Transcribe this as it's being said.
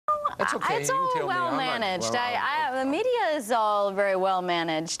That's okay. It's all well managed. The media is all very well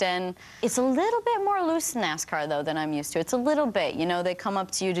managed, and it's a little bit more loose in NASCAR though than I'm used to. It's a little bit, you know, they come up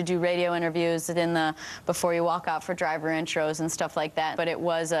to you to do radio interviews before you walk out for driver intros and stuff like that. But it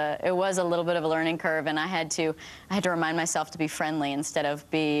was a little bit of a learning curve, and I had to remind myself to be friendly instead of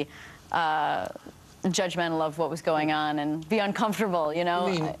be judgmental of what was going on and be uncomfortable, you know.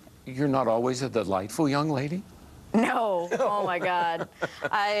 I mean, you're not always a delightful young lady? No. Oh my God.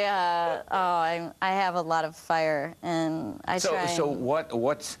 I have a lot of fire, and I try. So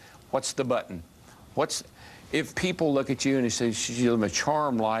what's the button? If people look at you and they say she's living a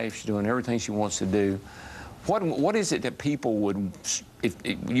charmed life, she's doing everything she wants to do, what is it that people would, if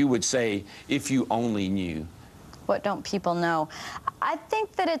you would say, if you only knew? What don't people know? I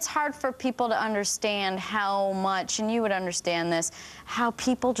think that it's hard for people to understand how much, and you would understand this, how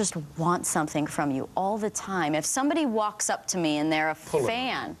people just want something from you all the time. If somebody walks up to me and they're a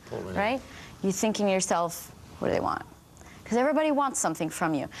fan, right? You're thinking to yourself, what do they want? Because everybody wants something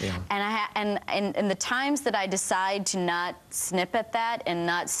from you. Yeah. And the times that I decide to not snip at that and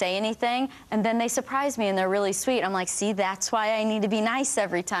not say anything, and then they surprise me and they're really sweet, I'm like, see, that's why I need to be nice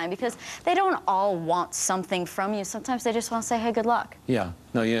every time, because they don't all want something from you. Sometimes they just want to say, hey, good luck. Yeah.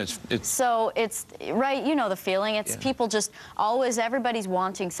 No, yeah, it's... So it's, right, you know the feeling. It's people just always, everybody's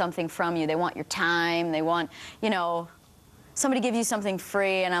wanting something from you. They want your time. They want, you know, somebody give you something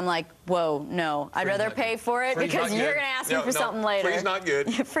free, and I'm like, whoa, no. I'd rather pay for it because you're going to ask me for something later. Free's not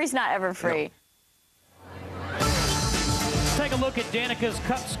good. Free's not ever free. No. Take a look at Danica's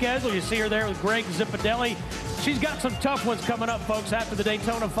Cup schedule. You see her there with Greg Zipadelli. She's got some tough ones coming up, folks, after the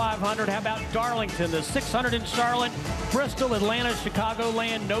Daytona 500. How about Darlington, the 600 in Charlotte, Bristol, Atlanta,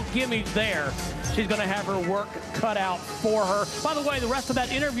 Chicagoland? No gimmies there. She's going to have her work cut out for her. By the way, the rest of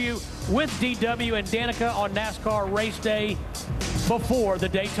that interview with DW and Danica on NASCAR race day before the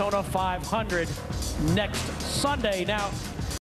Daytona 500 next Sunday. Now,